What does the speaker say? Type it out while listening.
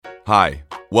Hi,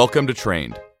 welcome to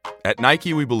Trained. At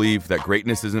Nike, we believe that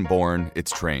greatness isn't born,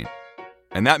 it's trained.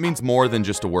 And that means more than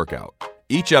just a workout.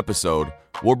 Each episode,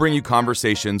 we'll bring you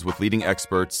conversations with leading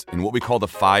experts in what we call the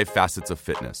 5 facets of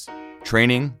fitness: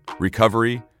 training,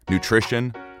 recovery,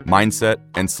 nutrition, mindset,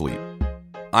 and sleep.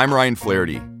 I'm Ryan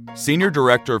Flaherty, Senior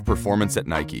Director of Performance at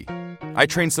Nike. I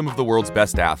train some of the world's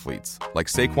best athletes, like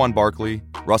Saquon Barkley,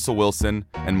 Russell Wilson,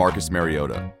 and Marcus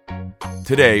Mariota.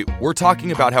 Today, we're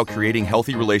talking about how creating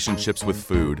healthy relationships with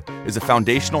food is a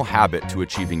foundational habit to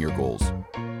achieving your goals.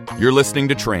 You're listening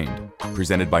to Trained,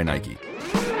 presented by Nike.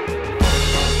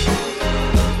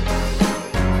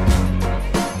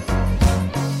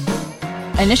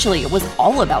 Initially, it was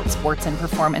all about sports and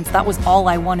performance. That was all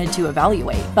I wanted to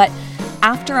evaluate. But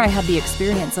after I had the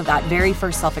experience of that very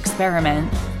first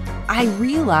self-experiment, I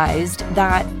realized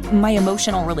that my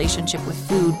emotional relationship with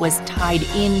food was tied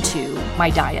into my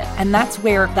diet. And that's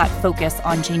where that focus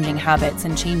on changing habits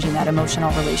and changing that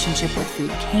emotional relationship with food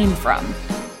came from.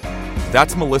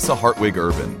 That's Melissa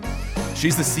Hartwig-Urban.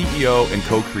 She's the CEO and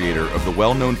co-creator of the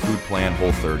well-known food plan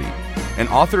Whole30, and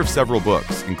author of several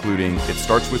books, including It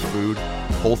Starts With Food,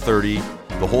 Whole30,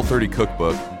 The Whole30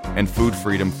 Cookbook, and Food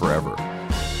Freedom Forever.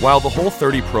 While the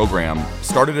Whole30 program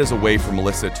started as a way for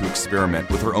Melissa to experiment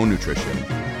with her own nutrition,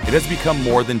 it has become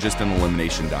more than just an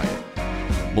elimination diet.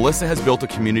 Melissa has built a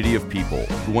community of people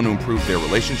who want to improve their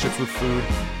relationships with food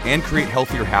and create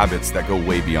healthier habits that go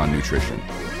way beyond nutrition.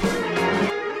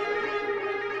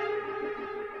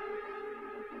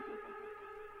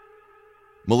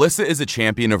 Melissa is a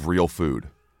champion of real food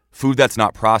that's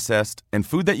not processed, and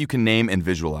food that you can name and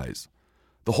visualize.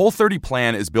 The Whole30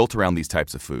 plan is built around these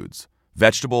types of foods: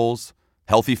 vegetables,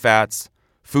 healthy fats,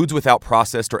 foods without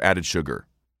processed or added sugar.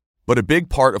 But a big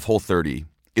part of Whole30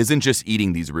 isn't just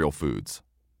eating these real foods.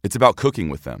 It's about cooking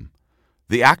with them.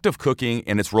 The act of cooking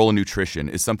and its role in nutrition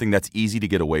is something that's easy to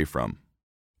get away from.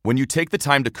 When you take the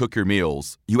time to cook your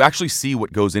meals, you actually see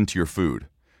what goes into your food.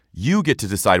 You get to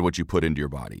decide what you put into your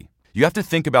body. You have to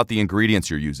think about the ingredients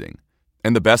you're using.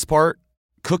 And the best part?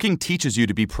 Cooking teaches you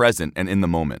to be present and in the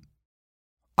moment.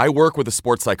 I work with a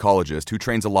sports psychologist who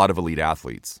trains a lot of elite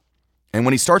athletes. And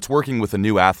when he starts working with a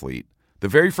new athlete, the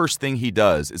very first thing he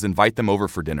does is invite them over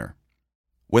for dinner.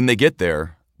 When they get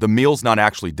there, the meal's not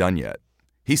actually done yet.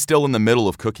 He's still in the middle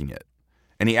of cooking it.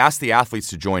 And he asks the athletes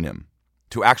to join him,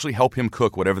 to actually help him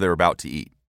cook whatever they're about to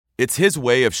eat. It's his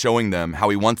way of showing them how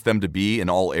he wants them to be in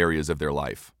all areas of their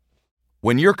life.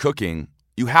 When you're cooking,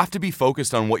 you have to be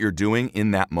focused on what you're doing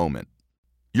in that moment.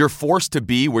 You're forced to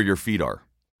be where your feet are.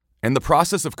 And the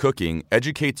process of cooking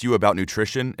educates you about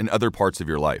nutrition and other parts of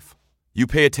your life. You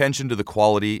pay attention to the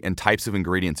quality and types of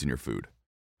ingredients in your food.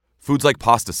 Foods like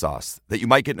pasta sauce that you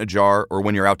might get in a jar or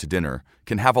when you're out to dinner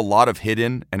can have a lot of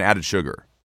hidden and added sugar.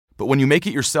 But when you make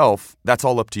it yourself, that's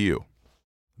all up to you.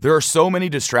 There are so many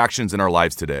distractions in our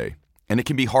lives today, and it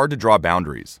can be hard to draw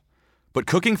boundaries. But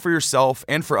cooking for yourself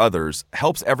and for others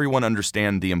helps everyone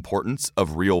understand the importance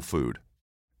of real food.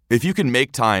 If you can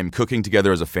make time cooking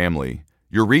together as a family,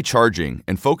 you're recharging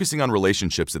and focusing on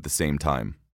relationships at the same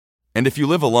time. And if you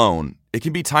live alone, it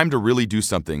can be time to really do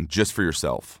something just for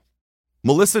yourself.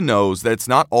 Melissa knows that it's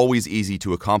not always easy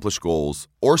to accomplish goals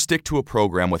or stick to a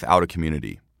program without a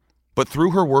community. But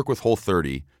through her work with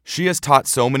Whole30, she has taught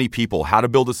so many people how to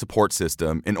build a support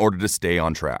system in order to stay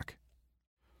on track.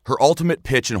 Her ultimate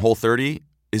pitch in Whole30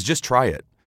 is just try it,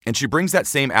 and she brings that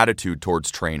same attitude towards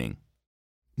training.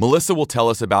 Melissa will tell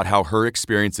us about how her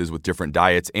experiences with different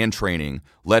diets and training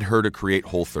led her to create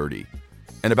Whole30,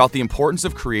 and about the importance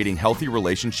of creating healthy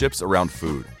relationships around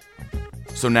food.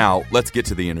 So now, let's get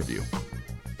to the interview.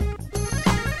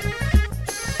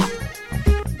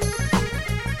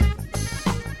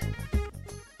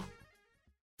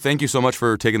 Thank you so much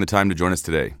for taking the time to join us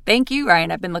today. Thank you,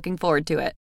 Ryan. I've been looking forward to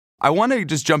it. I want to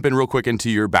just jump in real quick into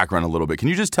your background a little bit. Can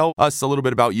you just tell us a little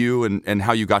bit about you and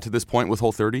how you got to this point with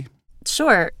Whole30?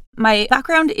 Sure. My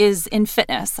background is in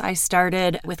fitness. I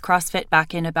started with CrossFit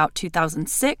back in about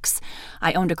 2006.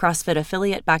 I owned a CrossFit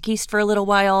affiliate back east for a little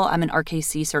while. I'm an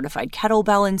RKC certified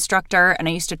kettlebell instructor, and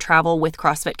I used to travel with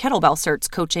CrossFit kettlebell certs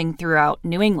coaching throughout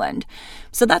New England.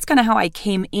 So that's kind of how I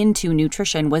came into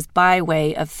nutrition, was by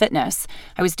way of fitness.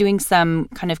 I was doing some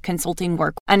kind of consulting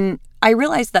work, and I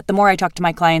realized that the more I talked to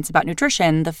my clients about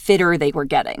nutrition, the fitter they were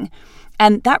getting.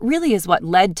 And that really is what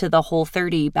led to the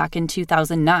Whole30 back in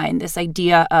 2009, this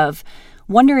idea of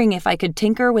wondering if I could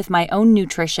tinker with my own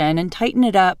nutrition and tighten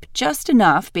it up just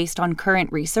enough based on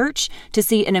current research to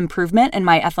see an improvement in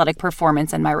my athletic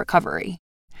performance and my recovery.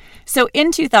 So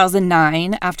in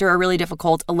 2009, after a really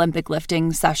difficult Olympic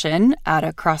lifting session at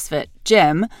a CrossFit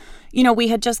gym, we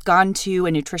had just gone to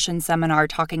a nutrition seminar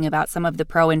talking about some of the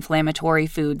pro-inflammatory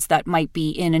foods that might be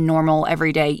in a normal,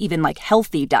 everyday, even like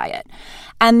healthy diet.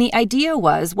 And the idea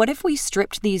was, what if we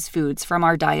stripped these foods from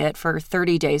our diet for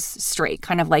 30 days straight,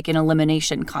 kind of like an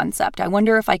elimination concept? I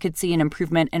wonder if I could see an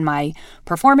improvement in my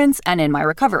performance and in my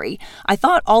recovery. I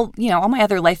thought all my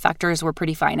other life factors were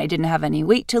pretty fine. I didn't have any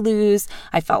weight to lose.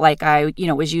 I felt like I,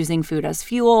 was using food as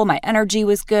fuel. My energy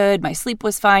was good. My sleep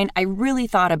was fine. I really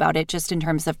thought about it just in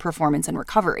terms of performance and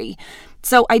recovery.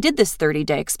 So I did this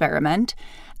 30-day experiment,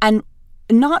 and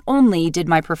not only did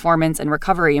my performance and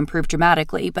recovery improve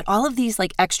dramatically, but all of these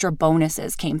like extra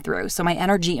bonuses came through. So my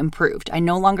energy improved. I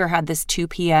no longer had this 2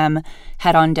 p.m.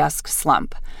 head on desk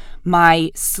slump.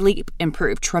 My sleep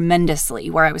improved tremendously.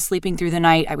 Where I was sleeping through the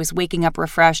night, I was waking up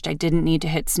refreshed. I didn't need to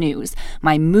hit snooze.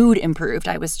 My mood improved.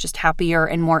 I was just happier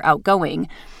and more outgoing.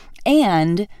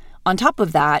 And on top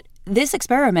of that, this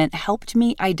experiment helped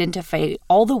me identify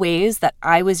all the ways that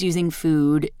I was using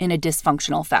food in a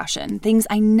dysfunctional fashion, things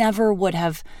I never would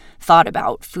have thought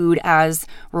about. Food as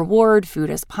reward, food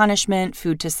as punishment,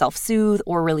 food to self-soothe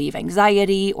or relieve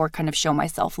anxiety or kind of show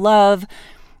myself love.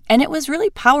 And it was really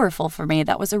powerful for me.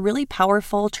 That was a really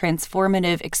powerful,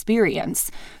 transformative experience.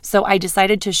 So I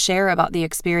decided to share about the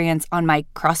experience on my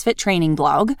CrossFit training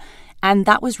blog. And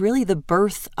that was really the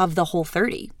birth of the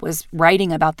Whole30, was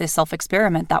writing about this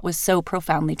self-experiment that was so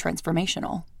profoundly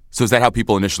transformational. So is that how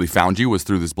people initially found you, was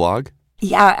through this blog?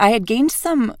 Yeah, I had gained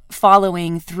some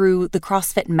following through the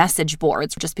CrossFit message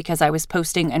boards just because I was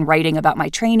posting and writing about my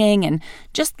training and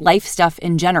just life stuff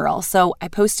in general. So I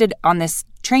posted on this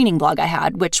training blog I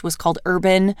had, which was called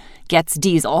Urban Gets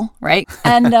Diesel, right?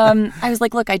 And I was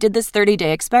like, look, I did this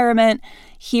 30-day experiment.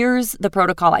 Here's the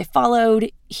protocol I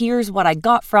followed. Here's what I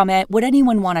got from it. Would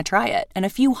anyone want to try it? And a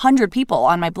few hundred people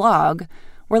on my blog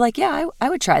were like, yeah, I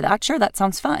would try that. Sure, that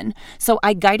sounds fun. So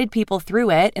I guided people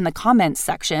through it in the comments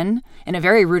section in a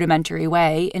very rudimentary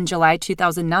way in July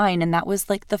 2009, and that was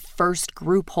like the first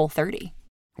group Whole30.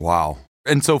 Wow.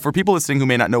 And so for people listening who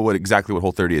may not know exactly what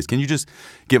Whole30 is, can you just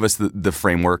give us the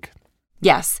framework?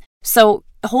 Yes. So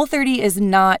Whole30 is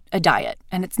not a diet,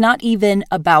 and it's not even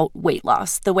about weight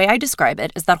loss. The way I describe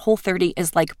it is that Whole30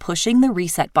 is like pushing the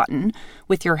reset button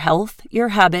with your health, your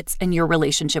habits, and your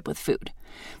relationship with food.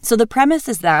 So the premise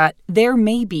is that there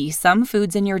may be some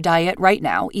foods in your diet right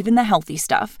now, even the healthy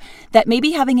stuff, that may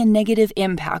be having a negative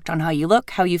impact on how you look,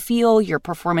 how you feel, your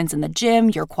performance in the gym,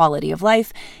 your quality of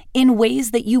life, in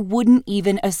ways that you wouldn't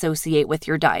even associate with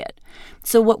your diet.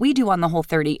 So what we do on the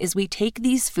Whole30 is we take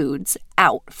these foods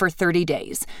out for 30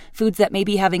 days, foods that may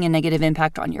be having a negative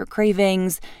impact on your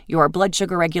cravings, your blood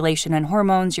sugar regulation and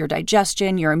hormones, your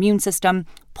digestion, your immune system,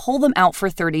 pull them out for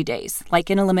 30 days, like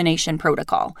an elimination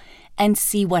protocol, and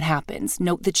see what happens.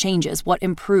 Note the changes, what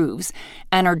improves: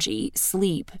 energy,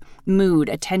 sleep, mood,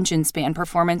 attention span,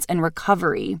 performance, and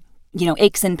recovery.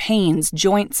 Aches and pains,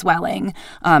 joint swelling,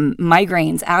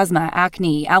 migraines, asthma,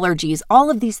 acne, allergies, all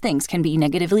of these things can be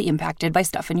negatively impacted by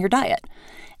stuff in your diet.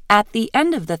 At the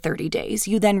end of the 30 days,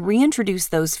 you then reintroduce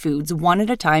those foods one at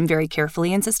a time, very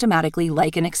carefully and systematically,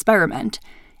 like an experiment,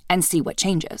 and see what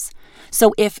changes.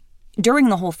 So if during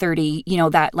the Whole30,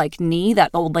 that knee,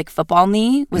 that old football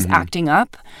knee was acting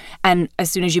up, and as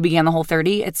soon as you began the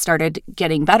Whole30, it started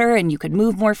getting better and you could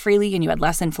move more freely and you had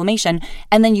less inflammation,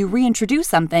 and then you reintroduce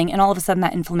something and all of a sudden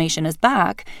that inflammation is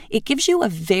back, it gives you a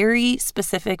very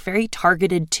specific, very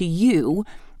targeted to you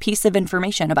piece of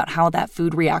information about how that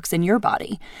food reacts in your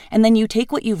body. And then you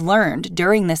take what you've learned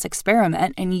during this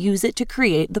experiment and use it to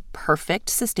create the perfect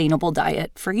sustainable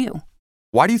diet for you.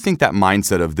 Why do you think that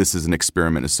mindset of this is an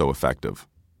experiment is so effective?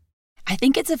 I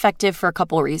think it's effective for a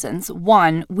couple of reasons.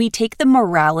 One, we take the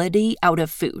morality out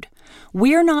of food.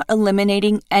 We're not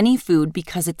eliminating any food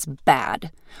because it's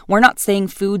bad. We're not saying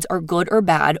foods are good or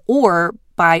bad, or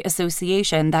by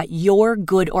association that you're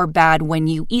good or bad when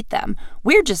you eat them.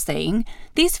 We're just saying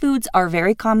these foods are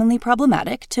very commonly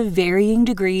problematic to varying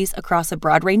degrees across a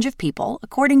broad range of people,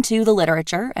 according to the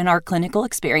literature and our clinical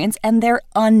experience, and they're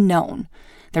unknown.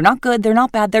 They're not good, they're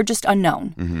not bad, they're just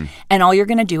unknown. And all you're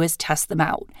going to do is test them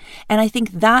out. And I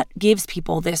think that gives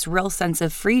people this real sense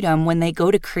of freedom when they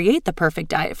go to create the perfect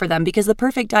diet for them, because the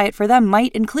perfect diet for them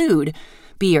might include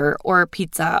beer or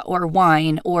pizza or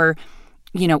wine or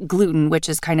gluten, which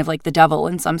is kind of like the devil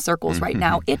in some circles right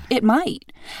now. It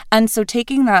might. And so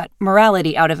taking that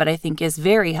morality out of it, I think, is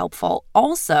very helpful.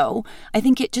 Also, I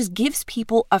think it just gives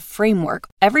people a framework.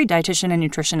 Every dietitian and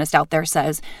nutritionist out there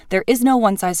says there is no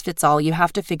one size fits all. You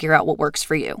have to figure out what works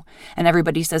for you. And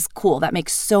everybody says, cool, that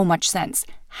makes so much sense.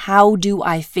 How do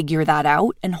I figure that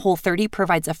out? And Whole30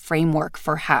 provides a framework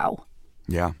for how.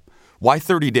 Yeah. Why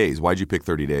 30 days? Why'd you pick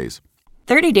 30 days?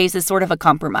 30 days is sort of a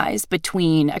compromise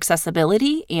between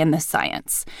accessibility and the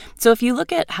science. So if you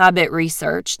look at habit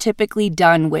research, typically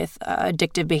done with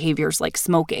addictive behaviors like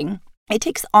smoking, it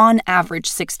takes on average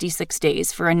 66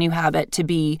 days for a new habit to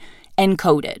be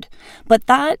encoded. But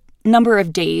that number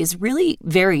of days really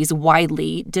varies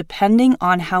widely depending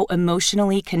on how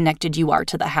emotionally connected you are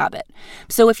to the habit.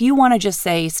 So if you want to just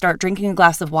say start drinking a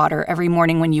glass of water every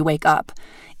morning when you wake up,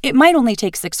 it might only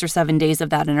take 6 or 7 days of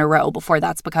that in a row before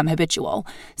that's become habitual.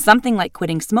 Something like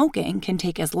quitting smoking can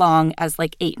take as long as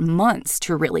like 8 months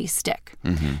to really stick.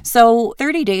 So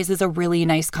 30 days is a really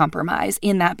nice compromise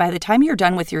in that by the time you're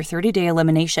done with your 30-day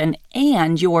elimination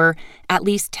and your at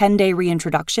least 10-day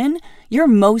reintroduction, you're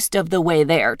most of the way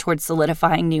there towards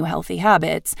solidifying new healthy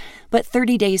habits. But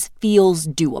 30 days feels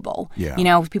doable. Yeah. You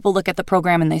know, people look at the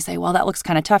program and they say, well, that looks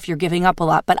kind of tough. You're giving up a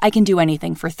lot, but I can do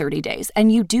anything for 30 days.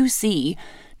 And you do see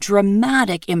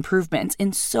dramatic improvements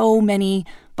in so many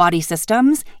body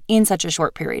systems in such a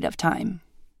short period of time.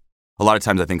 A lot of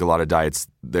times I think a lot of diets,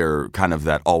 they're kind of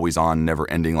that always-on,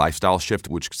 never-ending lifestyle shift,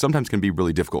 which sometimes can be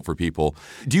really difficult for people.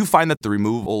 Do you find that the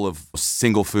removal of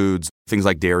single foods, things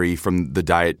like dairy from the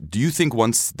diet, do you think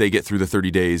once they get through the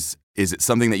 30 days, is it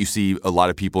something that you see a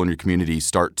lot of people in your community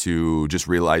start to just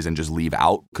realize and just leave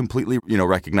out completely, you know,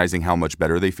 recognizing how much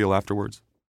better they feel afterwards?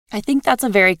 I think that's a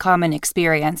very common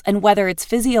experience, and whether it's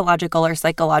physiological or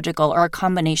psychological or a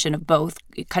combination of both,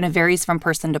 it kind of varies from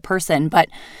person to person, but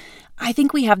I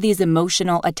think we have these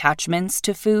emotional attachments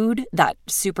to food that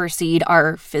supersede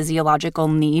our physiological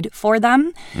need for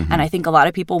them. And I think a lot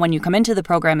of people, when you come into the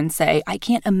program and say, I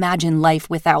can't imagine life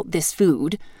without this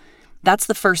food, that's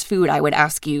the first food I would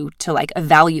ask you to like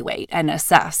evaluate and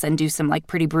assess and do some like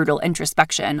pretty brutal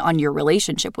introspection on your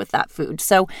relationship with that food.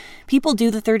 So people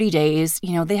do the 30 days,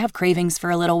 you know, they have cravings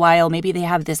for a little while. Maybe they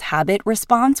have this habit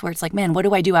response where it's like, man, what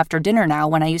do I do after dinner now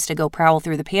when I used to go prowl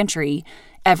through the pantry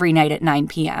every night at 9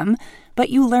 p.m.? But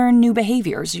you learn new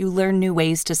behaviors. You learn new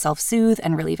ways to self-soothe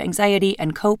and relieve anxiety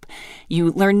and cope.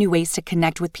 You learn new ways to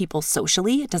connect with people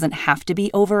socially. It doesn't have to be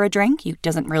over a drink. It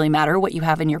doesn't really matter what you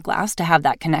have in your glass to have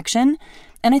that connection.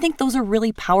 And I think those are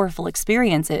really powerful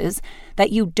experiences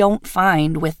that you don't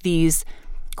find with these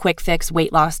quick fix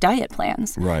weight loss diet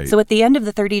plans. Right. So at the end of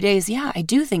the 30 days, yeah, I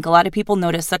do think a lot of people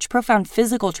notice such profound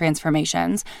physical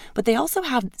transformations, but they also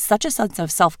have such a sense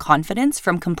of self-confidence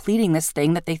from completing this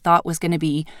thing that they thought was going to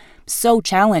be so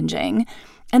challenging.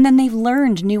 And then they've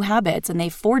learned new habits and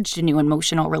they've forged a new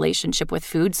emotional relationship with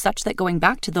food such that going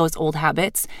back to those old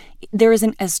habits, there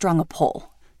isn't as strong a pull.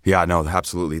 Yeah, no,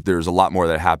 absolutely. There's a lot more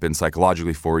that happens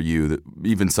psychologically for you, that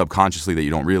even subconsciously, that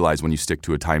you don't realize when you stick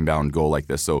to a time-bound goal like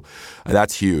this. So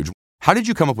that's huge. How did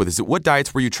you come up with this? What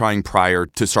diets were you trying prior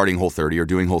to starting Whole30 or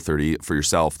doing Whole30 for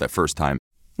yourself that first time?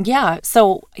 Yeah.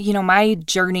 So, you know, my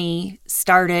journey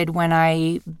started when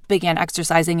I began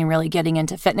exercising and really getting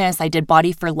into fitness. I did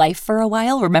Body for Life for a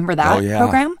while. Remember that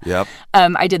program? Yep.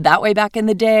 I did that way back in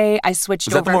the day. I switched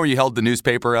over. Was that the one where you held the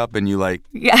newspaper up and you you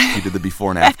did the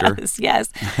before and after? Yes.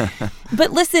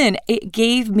 But listen, it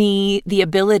gave me the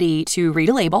ability to read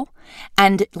a label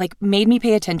and made me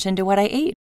pay attention to what I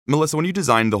ate. Melissa, when you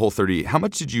designed the Whole30, how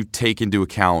much did you take into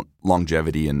account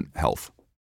longevity and health?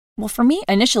 Well, for me,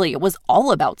 initially, it was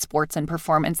all about sports and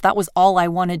performance. That was all I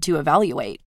wanted to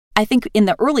evaluate. I think in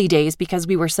the early days, because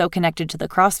we were so connected to the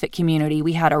CrossFit community,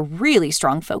 we had a really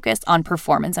strong focus on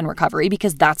performance and recovery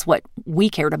because that's what we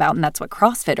cared about and that's what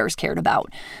CrossFitters cared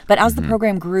about. But as the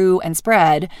program grew and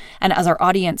spread, and as our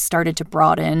audience started to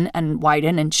broaden and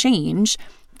widen and change,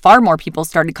 far more people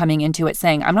started coming into it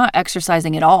saying, I'm not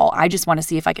exercising at all. I just want to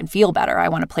see if I can feel better. I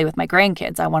want to play with my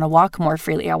grandkids. I want to walk more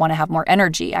freely. I want to have more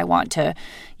energy. I want to,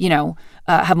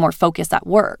 have more focus at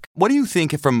work. What do you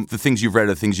think from the things you've read,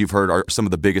 the things you've heard, are some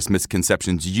of the biggest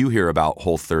misconceptions you hear about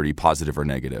Whole30, positive or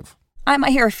negative? I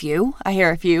hear a few. I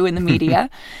hear a few in the media.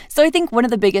 So I think one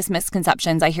of the biggest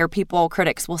misconceptions I hear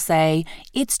critics will say,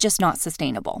 it's just not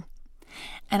sustainable.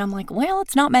 And I'm like, well,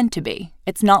 it's not meant to be.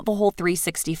 It's not the whole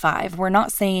 365. We're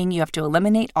not saying you have to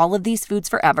eliminate all of these foods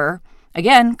forever.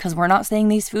 Again, because we're not saying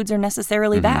these foods are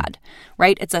necessarily bad,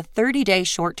 right? It's a 30-day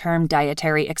short-term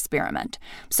dietary experiment.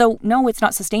 So no, it's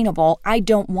not sustainable. I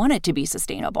don't want it to be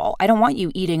sustainable. I don't want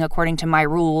you eating according to my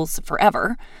rules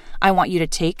forever. I want you to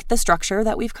take the structure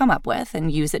that we've come up with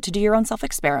and use it to do your own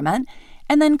self-experiment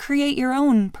and then create your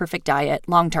own perfect diet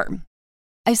long-term.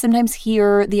 I sometimes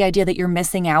hear the idea that you're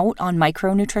missing out on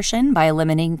micronutrition by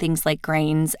eliminating things like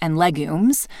grains and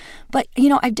legumes. But,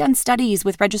 I've done studies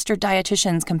with registered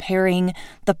dietitians comparing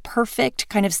the perfect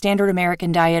kind of standard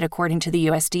American diet according to the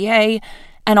USDA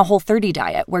and a Whole30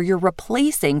 diet where you're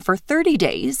replacing for 30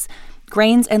 days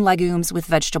grains and legumes with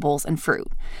vegetables and fruit.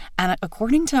 And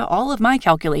according to all of my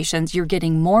calculations, you're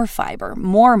getting more fiber,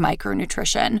 more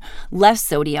micronutrition, less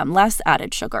sodium, less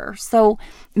added sugar. So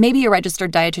maybe a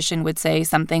registered dietitian would say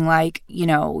something like,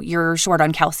 you're short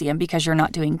on calcium because you're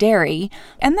not doing dairy.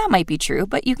 And that might be true,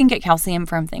 but you can get calcium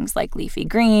from things like leafy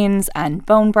greens and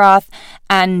bone broth.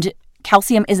 And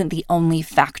calcium isn't the only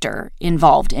factor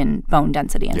involved in bone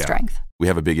density and strength. We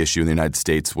have a big issue in the United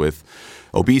States with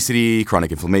obesity,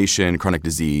 chronic inflammation, chronic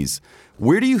disease.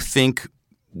 Where do you think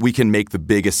we can make the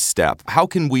biggest step? How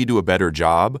can we do a better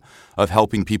job of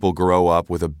helping people grow up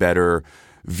with a better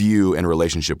view and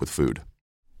relationship with food?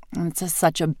 It's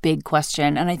such a big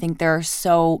question, and I think there are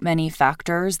so many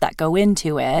factors that go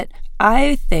into it.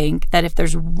 I think that if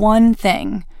there's one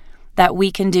thing that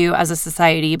we can do as a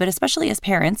society, but especially as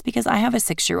parents, because I have a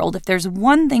 6-year-old, if there's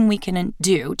one thing we can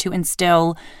do to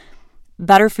instill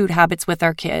better food habits with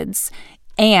our kids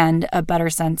and a better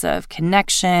sense of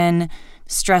connection,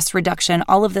 stress reduction,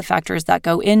 all of the factors that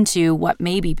go into what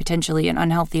may be potentially an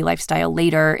unhealthy lifestyle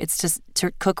later, it's just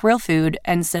to cook real food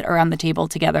and sit around the table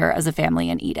together as a family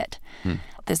and eat it.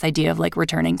 This idea of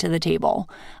returning to the table.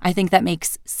 I think that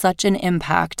makes such an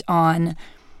impact on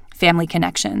family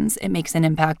connections. It makes an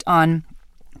impact on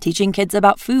teaching kids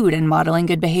about food and modeling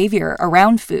good behavior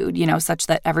around food, such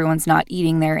that everyone's not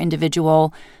eating their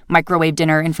individual microwave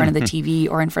dinner in front of the TV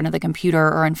or in front of the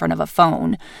computer or in front of a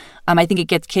phone. I think it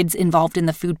gets kids involved in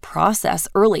the food process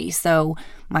early. So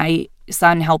my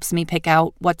son helps me pick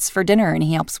out what's for dinner, and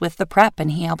he helps with the prep, and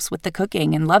he helps with the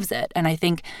cooking and loves it. And I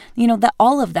think, that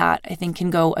all of that, I think, can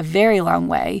go a very long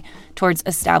way towards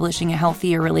establishing a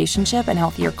healthier relationship and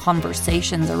healthier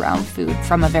conversations around food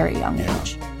from a very young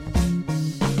age.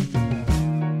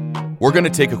 We're going to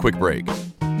take a quick break.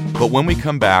 But when we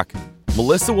come back,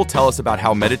 Melissa will tell us about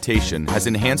how meditation has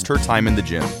enhanced her time in the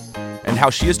gym and how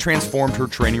she has transformed her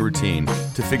training routine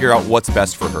to figure out what's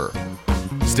best for her.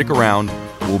 Stick around.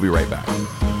 We'll be right back.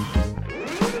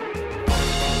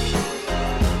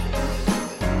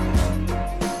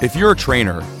 If you're a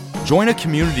trainer, join a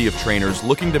community of trainers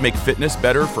looking to make fitness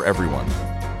better for everyone.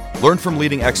 Learn from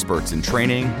leading experts in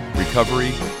training,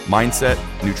 recovery, mindset,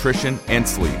 nutrition, and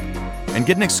sleep. And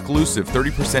get an exclusive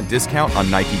 30% discount on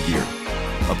Nike gear.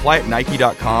 Apply at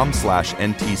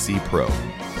nike.com/NTCPro.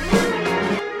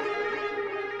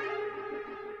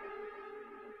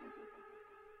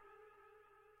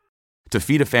 To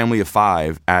feed a family of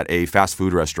 5 at a fast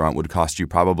food restaurant would cost you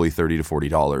probably $30 to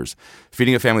 $40.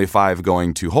 Feeding a family of 5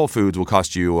 going to Whole Foods will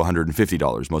cost you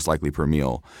 $150, most likely per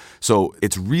meal. So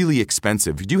it's really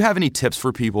expensive. Do you have any tips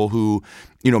for people who,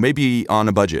 may be on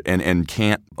a budget and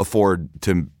can't afford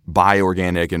to buy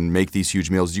organic and make these huge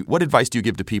meals? What advice do you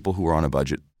give to people who are on a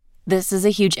budget? This is a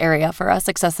huge area for us.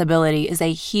 Accessibility is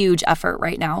a huge effort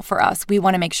right now for us. We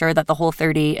want to make sure that the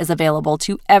Whole30 is available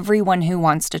to everyone who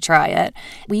wants to try it.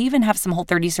 We even have some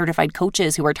Whole30 certified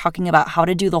coaches who are talking about how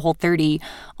to do the Whole30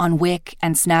 on WIC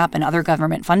and SNAP and other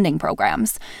government funding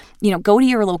programs. Go to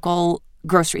your local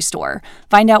grocery store.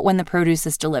 Find out when the produce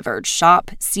is delivered.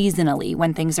 Shop seasonally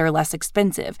when things are less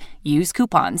expensive. Use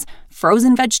coupons.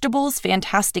 Frozen vegetables,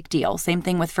 fantastic deal. Same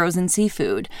thing with frozen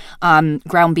seafood.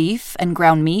 Ground beef and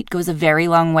ground meat goes a very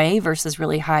long way versus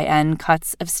really high-end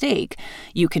cuts of steak.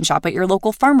 You can shop at your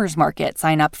local farmer's market.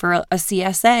 Sign up for a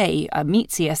CSA, a meat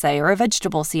CSA, or a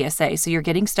vegetable CSA. So you're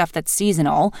getting stuff that's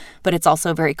seasonal, but it's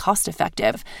also very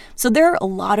cost-effective. So there are a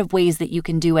lot of ways that you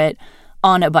can do it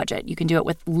on a budget. You can do it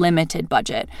with limited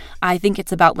budget. I think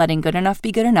it's about letting good enough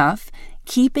be good enough,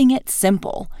 keeping it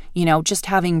simple, just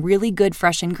having really good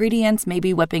fresh ingredients,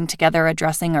 maybe whipping together a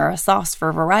dressing or a sauce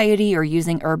for variety or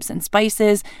using herbs and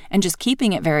spices, and just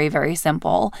keeping it very, very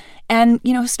simple. And,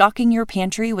 stocking your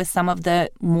pantry with some of the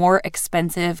more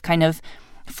expensive kind of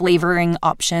flavoring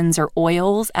options or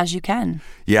oils as you can.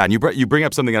 Yeah, and you bring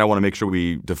up something that I want to make sure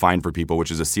we define for people, which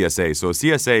is a CSA. So a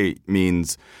CSA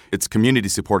means it's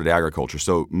community-supported agriculture.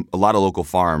 So a lot of local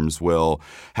farms will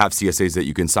have CSAs that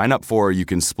you can sign up for. You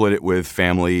can split it with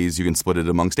families. You can split it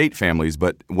amongst 8 families.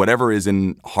 But whatever is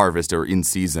in harvest or in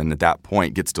season at that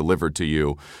point gets delivered to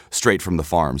you straight from the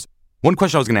farms. One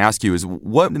question I was going to ask you is,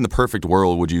 what in the perfect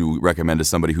world would you recommend to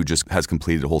somebody who just has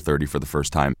completed Whole30 for the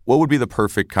first time? What would be the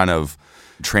perfect kind of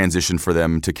transition for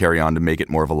them to carry on to make it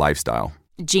more of a lifestyle?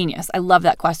 Genius. I love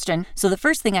that question. So the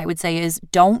first thing I would say is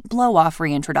don't blow off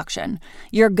reintroduction.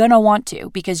 You're going to want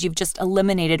to, because you've just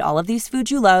eliminated all of these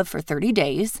foods you love for 30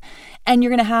 days. And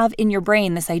you're going to have in your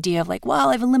brain this idea of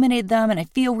I've eliminated them and I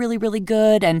feel really, really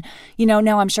good. And,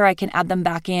 now I'm sure I can add them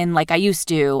back in like I used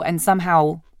to and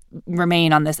somehow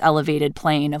remain on this elevated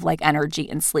plane of energy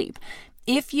and sleep.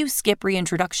 If you skip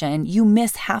reintroduction, you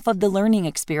miss half of the learning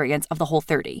experience of the whole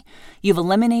 30. You've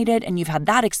eliminated and you've had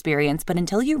that experience, but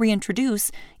until you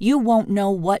reintroduce, you won't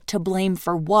know what to blame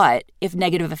for what if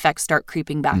negative effects start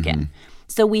creeping back in.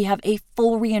 So we have a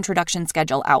full reintroduction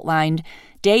schedule outlined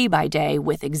day by day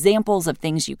with examples of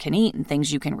things you can eat and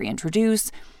things you can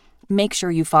reintroduce. Make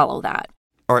sure you follow that.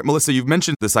 All right, Melissa, you've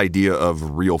mentioned this idea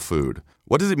of real food.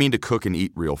 What does it mean to cook and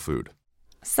eat real food?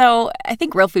 So I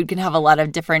think real food can have a lot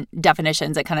of different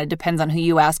definitions. It kind of depends on who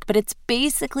you ask, but it's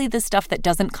basically the stuff that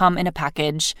doesn't come in a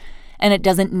package and it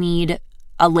doesn't need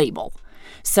a label.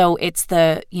 So it's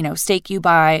the, steak you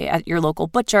buy at your local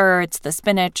butcher, it's the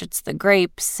spinach, it's the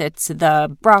grapes, it's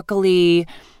the broccoli,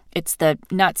 it's the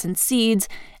nuts and seeds.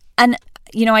 And,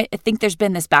 I think there's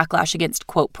been this backlash against,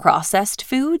 quote, processed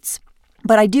foods,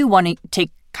 but I do want to take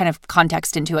kind of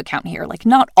context into account here. Like,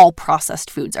 not all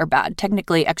processed foods are bad.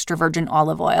 Technically, extra virgin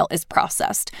olive oil is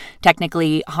processed.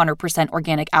 Technically, 100%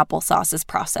 organic applesauce is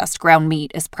processed. Ground meat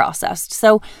is processed.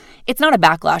 So it's not a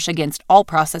backlash against all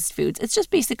processed foods. It's just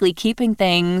basically keeping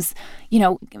things,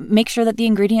 make sure that the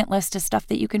ingredient list is stuff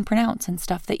that you can pronounce and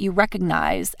stuff that you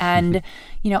recognize. And,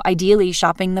 ideally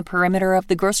shopping the perimeter of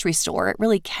the grocery store. It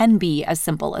really can be as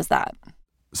simple as that.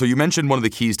 So you mentioned one of the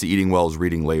keys to eating well is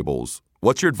reading labels.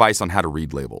 What's your advice on how to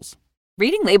read labels?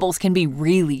 Reading labels can be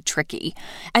really tricky.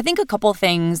 I think a couple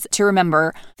things to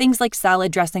remember, things like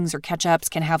salad dressings or ketchups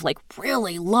can have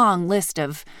really long list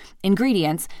of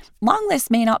ingredients. Long lists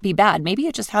may not be bad. Maybe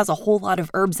it just has a whole lot of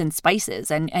herbs and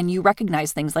spices and you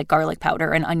recognize things like garlic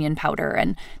powder and onion powder,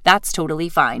 and that's totally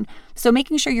fine. So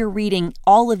making sure you're reading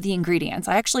all of the ingredients.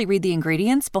 I actually read the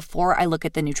ingredients before I look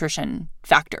at the nutrition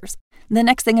factors. The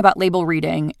next thing about label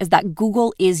reading is that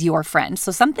Google is your friend.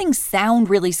 So some things sound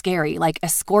really scary, like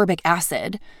ascorbic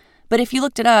acid, but if you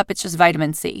looked it up, it's just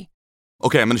vitamin C.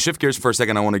 Okay, I'm going to shift gears for a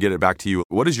second. I want to get it back to you.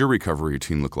 What does your recovery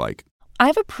routine look like? I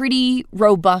have a pretty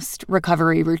robust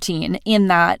recovery routine in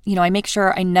that, I make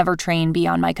sure I never train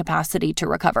beyond my capacity to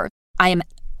recover. I am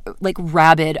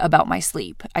rabid about my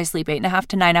sleep. I sleep 8.5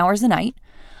 to 9 hours a night.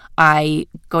 I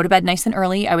go to bed nice and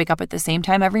early. I wake up at the same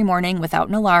time every morning without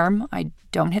an alarm. I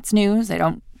don't hit snooze. I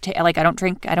don't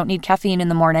drink. I don't need caffeine in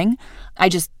the morning. I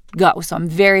just go. So I'm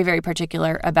very, very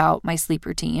particular about my sleep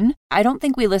routine. I don't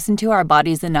think we listen to our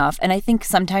bodies enough. And I think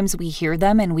sometimes we hear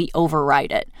them and we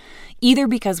override it, either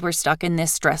because we're stuck in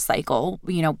this stress cycle,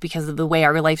 because of the way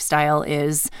our lifestyle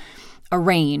is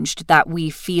arranged, that we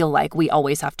feel like we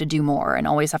always have to do more and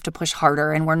always have to push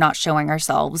harder, and we're not showing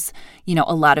ourselves,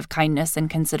 a lot of kindness and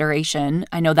consideration.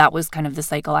 I know that was kind of the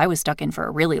cycle I was stuck in for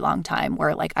a really long time,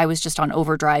 where I was just on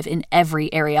overdrive in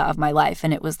every area of my life,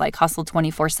 and it was hustle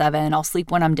 24/7. I'll sleep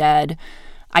when I'm dead.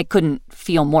 I couldn't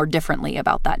feel more differently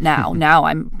about that now. Now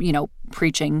I'm,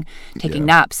 preaching taking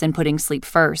naps and putting sleep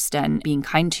first and being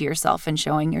kind to yourself and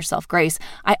showing yourself grace.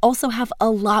 I also have a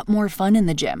lot more fun in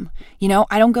the gym.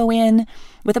 I don't go in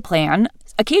with a plan.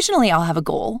 Occasionally I'll have a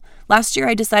goal. Last year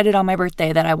I decided on my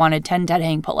birthday that I wanted 10 dead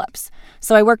hang pull-ups.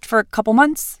 So I worked for a couple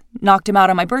months, knocked them out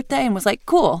on my birthday, and was like,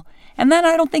 cool. And then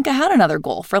I don't think I had another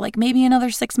goal for maybe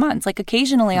another 6 months.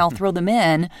 Occasionally I'll throw them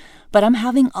in, but I'm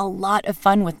having a lot of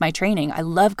fun with my training. I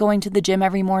love going to the gym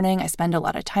every morning. I spend a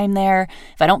lot of time there.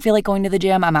 If I don't feel like going to the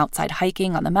gym, I'm outside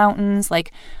hiking on the mountains.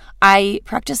 I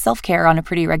practice self-care on a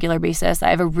pretty regular basis. I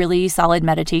have a really solid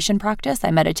meditation practice.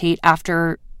 I meditate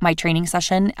after my training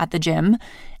session at the gym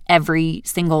every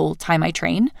single time I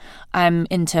train. I'm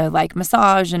into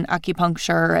massage and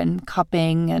acupuncture and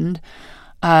cupping and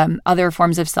other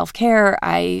forms of self-care.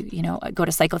 I go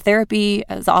to psychotherapy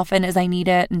as often as I need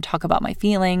it and talk about my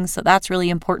feelings. So that's really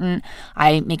important.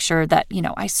 I make sure that,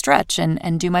 I stretch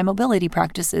and do my mobility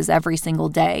practices every single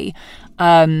day.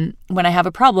 When I have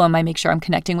a problem, I make sure I'm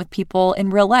connecting with people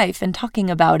in real life and talking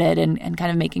about it and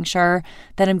kind of making sure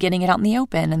that I'm getting it out in the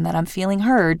open and that I'm feeling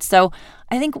heard. So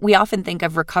I think we often think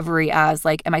of recovery as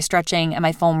am I stretching? Am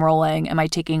I foam rolling? Am I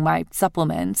taking my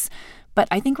supplements? But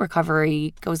I think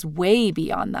recovery goes way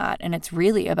beyond that. And it's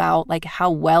really about how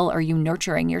well are you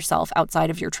nurturing yourself outside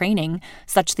of your training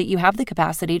such that you have the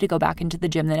capacity to go back into the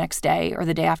gym the next day or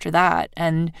the day after that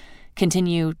and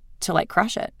continue to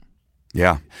crush it.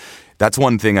 Yeah. That's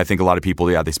one thing I think a lot of people,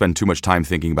 they spend too much time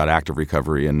thinking about active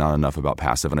recovery and not enough about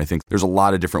passive. And I think there's a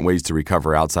lot of different ways to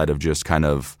recover outside of just kind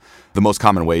of the most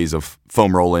common ways of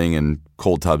foam rolling and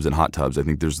cold tubs and hot tubs. I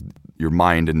think there's your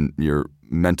mind and your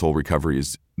mental recovery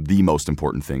is the most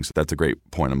important thing. So that's a great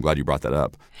point. I'm glad you brought that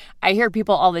up. I hear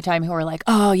people all the time who are like,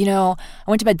 oh, I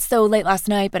went to bed so late last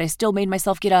night, but I still made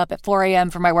myself get up at 4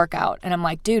 a.m. for my workout. And I'm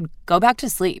like, dude, go back to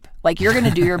sleep. You're going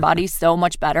to do your body so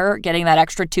much better getting that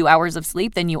extra 2 hours of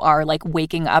sleep than you are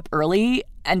waking up early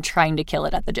and trying to kill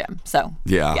it at the gym. So,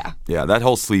 yeah. That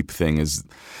whole sleep thing is,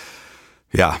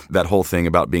 that whole thing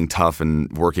about being tough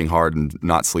and working hard and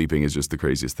not sleeping is just the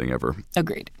craziest thing ever.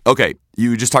 Agreed. Okay,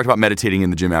 you just talked about meditating in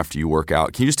the gym after you work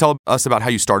out. Can you just tell us about how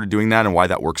you started doing that and why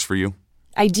that works for you?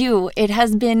 I do. It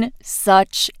has been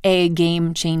such a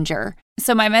game changer.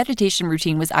 So my meditation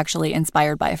routine was actually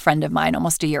inspired by a friend of mine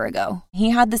almost a year ago. He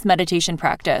had this meditation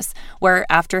practice where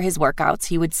after his workouts,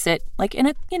 he would sit like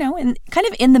in kind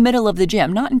of in the middle of the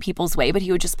gym, not in people's way, but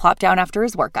he would just plop down after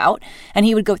his workout and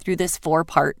he would go through this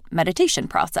 4-part meditation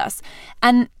process.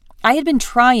 And I had been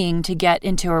trying to get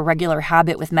into a regular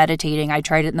habit with meditating. I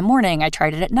tried it in the morning, I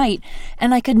tried it at night,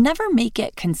 and I could never make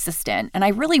it consistent. And I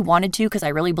really wanted to because I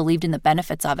really believed in the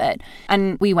benefits of it.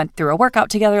 And we went through a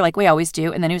workout together like we always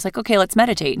do. And then he was like, okay, let's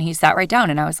meditate. And he sat right down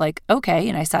and I was like, okay.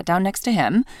 And I sat down next to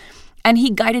him and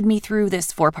he guided me through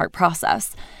this 4-part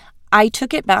process. I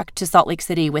took it back to Salt Lake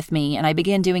City with me and I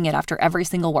began doing it after every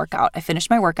single workout. I finished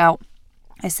my workout.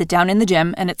 I sit down in the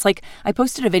gym and it's like I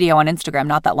posted a video on Instagram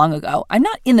not that long ago. I'm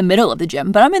not in the middle of the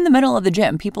gym, but I'm in the middle of the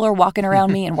gym. People are walking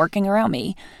around me and working around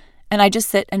me. And I just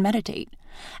sit and meditate.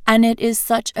 And it is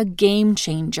such a game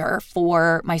changer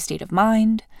for my state of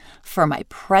mind, for my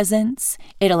presence.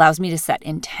 It allows me to set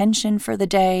intention for the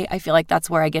day. I feel like that's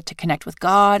where I get to connect with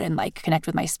God and like connect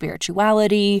with my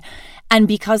spirituality. And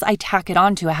because I tack it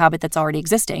on to a habit that's already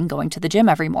existing, going to the gym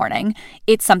every morning,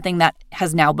 it's something that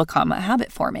has now become a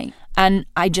habit for me. And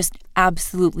I just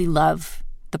absolutely love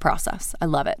the process. I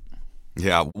love it.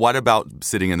 Yeah. What about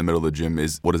sitting in the middle of the gym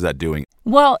what is that doing?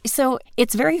 Well, so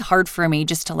it's very hard for me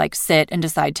just to like sit and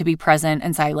decide to be present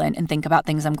and silent and think about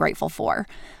things I'm grateful for.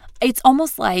 It's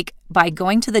almost like by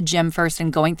going to the gym first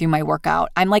and going through my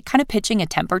workout, I'm like kind of pitching a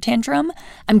temper tantrum.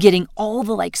 I'm getting all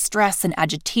the like stress and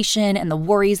agitation and the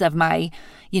worries of my,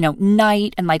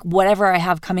 night and like whatever I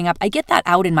have coming up. I get that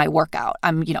out in my workout.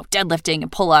 I'm, deadlifting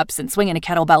and pull-ups and swinging a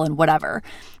kettlebell and whatever.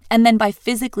 And then by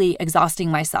physically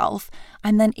exhausting myself,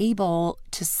 I'm then able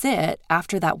to sit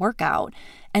after that workout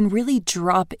and really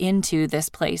drop into this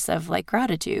place of like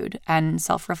gratitude and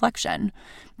self-reflection.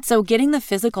 So getting the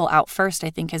physical out first, I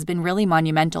think, has been really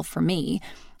monumental for me.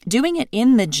 Doing it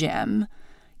in the gym,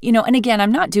 and again,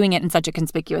 I'm not doing it in such a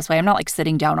conspicuous way. I'm not like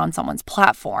sitting down on someone's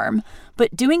platform,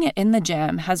 but doing it in the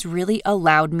gym has really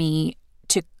allowed me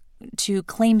to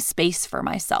claim space for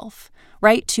myself,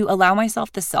 right? To allow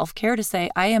myself the self-care to say,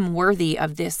 I am worthy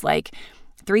of this like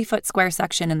 3-foot square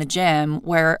section in the gym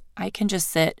where I can just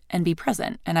sit and be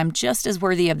present. And I'm just as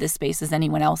worthy of this space as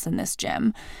anyone else in this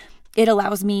gym. It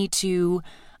allows me to,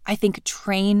 I think,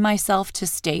 train myself to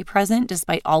stay present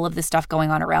despite all of the stuff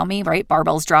going on around me, right?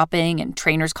 Barbells dropping and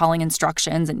trainers calling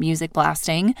instructions and music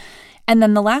blasting. And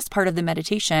then the last part of the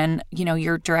meditation,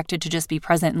 you're directed to just be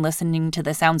present and listening to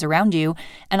the sounds around you.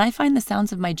 And I find the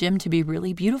sounds of my gym to be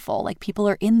really beautiful. Like people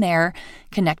are in there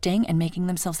connecting and making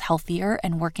themselves healthier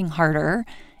and working harder.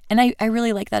 And I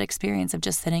really like that experience of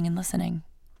just sitting and listening.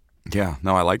 Yeah,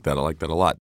 no, I like that. I like that a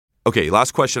lot. Okay,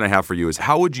 last question I have for you is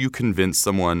how would you convince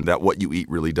someone that what you eat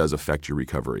really does affect your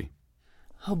recovery?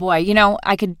 Oh boy,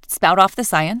 I could spout off the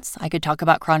science. I could talk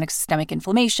about chronic systemic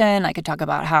inflammation. I could talk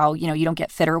about how, you don't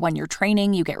get fitter when you're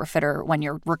training. You get fitter when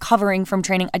you're recovering from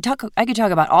training. I could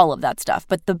talk about all of that stuff.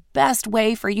 But the best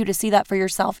way for you to see that for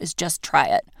yourself is just try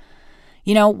it.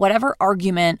 Whatever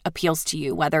argument appeals to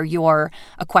you, whether you're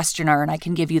a questioner and I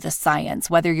can give you the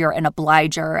science, whether you're an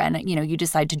obliger and, you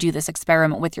decide to do this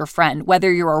experiment with your friend,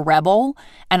 whether you're a rebel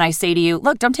and I say to you,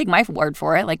 look, don't take my word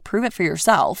for it, like prove it for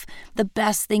yourself. The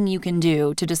best thing you can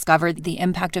do to discover the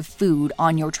impact of food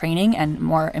on your training and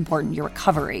more important, your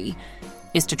recovery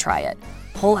is to try it.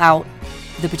 Pull out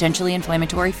the potentially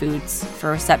inflammatory foods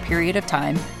for a set period of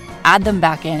time, add them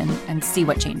back in and see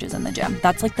what changes in the gym.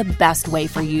 That's like the best way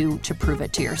for you to prove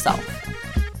it to yourself.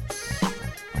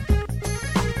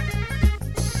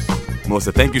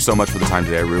 Melissa, thank you so much for the time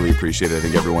today. I really appreciate it. I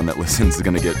think everyone that listens is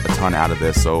going to get a ton out of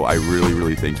this. So I really,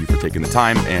 really thank you for taking the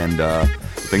time and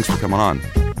thanks for coming on.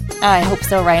 I hope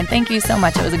so, Ryan. Thank you so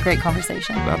much. It was a great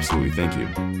conversation. Absolutely. Thank you.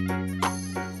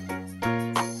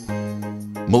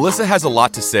 Melissa has a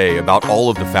lot to say about all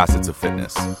of the facets of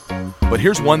fitness. But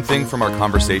here's one thing from our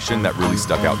conversation that really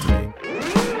stuck out to me.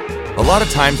 A lot of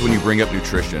times when you bring up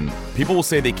nutrition, people will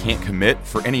say they can't commit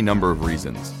for any number of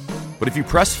reasons. But if you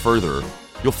press further,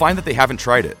 you'll find that they haven't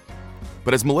tried it.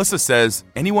 But as Melissa says,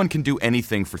 anyone can do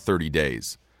anything for 30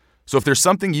 days. So if there's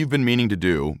something you've been meaning to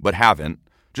do but haven't,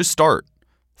 just start.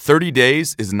 30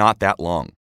 days is not that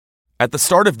long. At the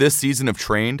start of this season of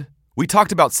Trained, we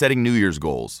talked about setting New Year's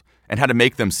goals and how to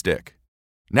make them stick.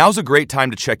 Now's a great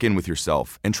time to check in with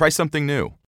yourself and try something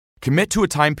new. Commit to a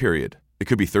time period. It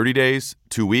could be 30 days,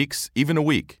 2 weeks, even a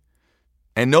week.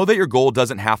 And know that your goal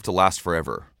doesn't have to last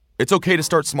forever. It's okay to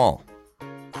start small.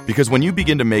 Because when you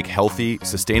begin to make healthy,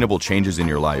 sustainable changes in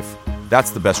your life,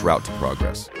 that's the best route to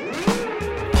progress.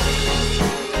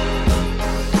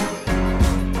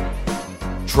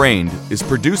 Trained is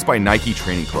produced by Nike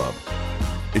Training Club.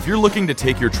 If you're looking to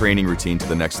take your training routine to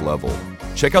the next level,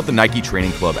 check out the Nike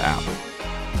Training Club app.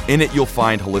 In it, you'll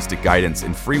find holistic guidance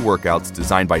and free workouts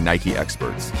designed by Nike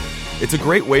experts. It's a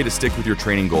great way to stick with your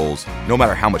training goals, no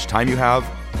matter how much time you have,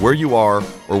 where you are,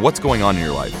 or what's going on in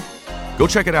your life. Go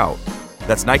check it out.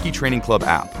 That's Nike Training Club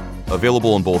app,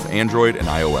 available on both Android and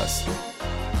iOS.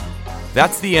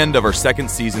 That's the end of our second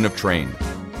season of Trained.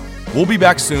 We'll be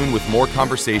back soon with more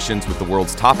conversations with the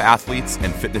world's top athletes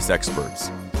and fitness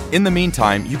experts. In the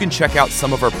meantime, you can check out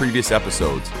some of our previous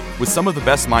episodes with some of the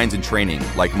best minds in training,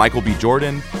 like Michael B.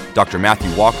 Jordan, Dr.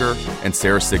 Matthew Walker, and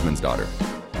Sarah Sigmundsdottir.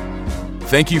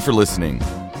 Thank you for listening.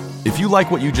 If you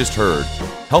like what you just heard,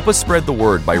 help us spread the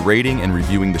word by rating and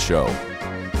reviewing the show.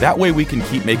 That way we can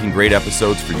keep making great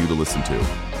episodes for you to listen to.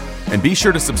 And be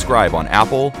sure to subscribe on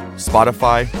Apple,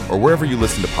 Spotify, or wherever you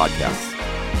listen to podcasts.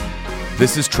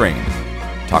 This is Trained.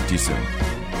 Talk to you soon.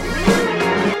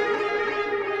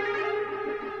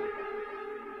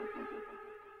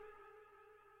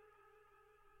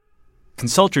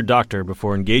 Consult your doctor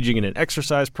before engaging in an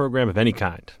exercise program of any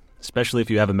kind, especially if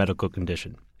you have a medical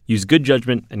condition. Use good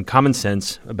judgment and common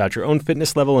sense about your own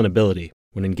fitness level and ability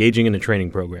when engaging in a training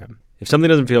program. If something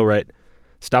doesn't feel right,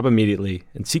 stop immediately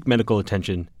and seek medical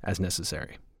attention as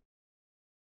necessary.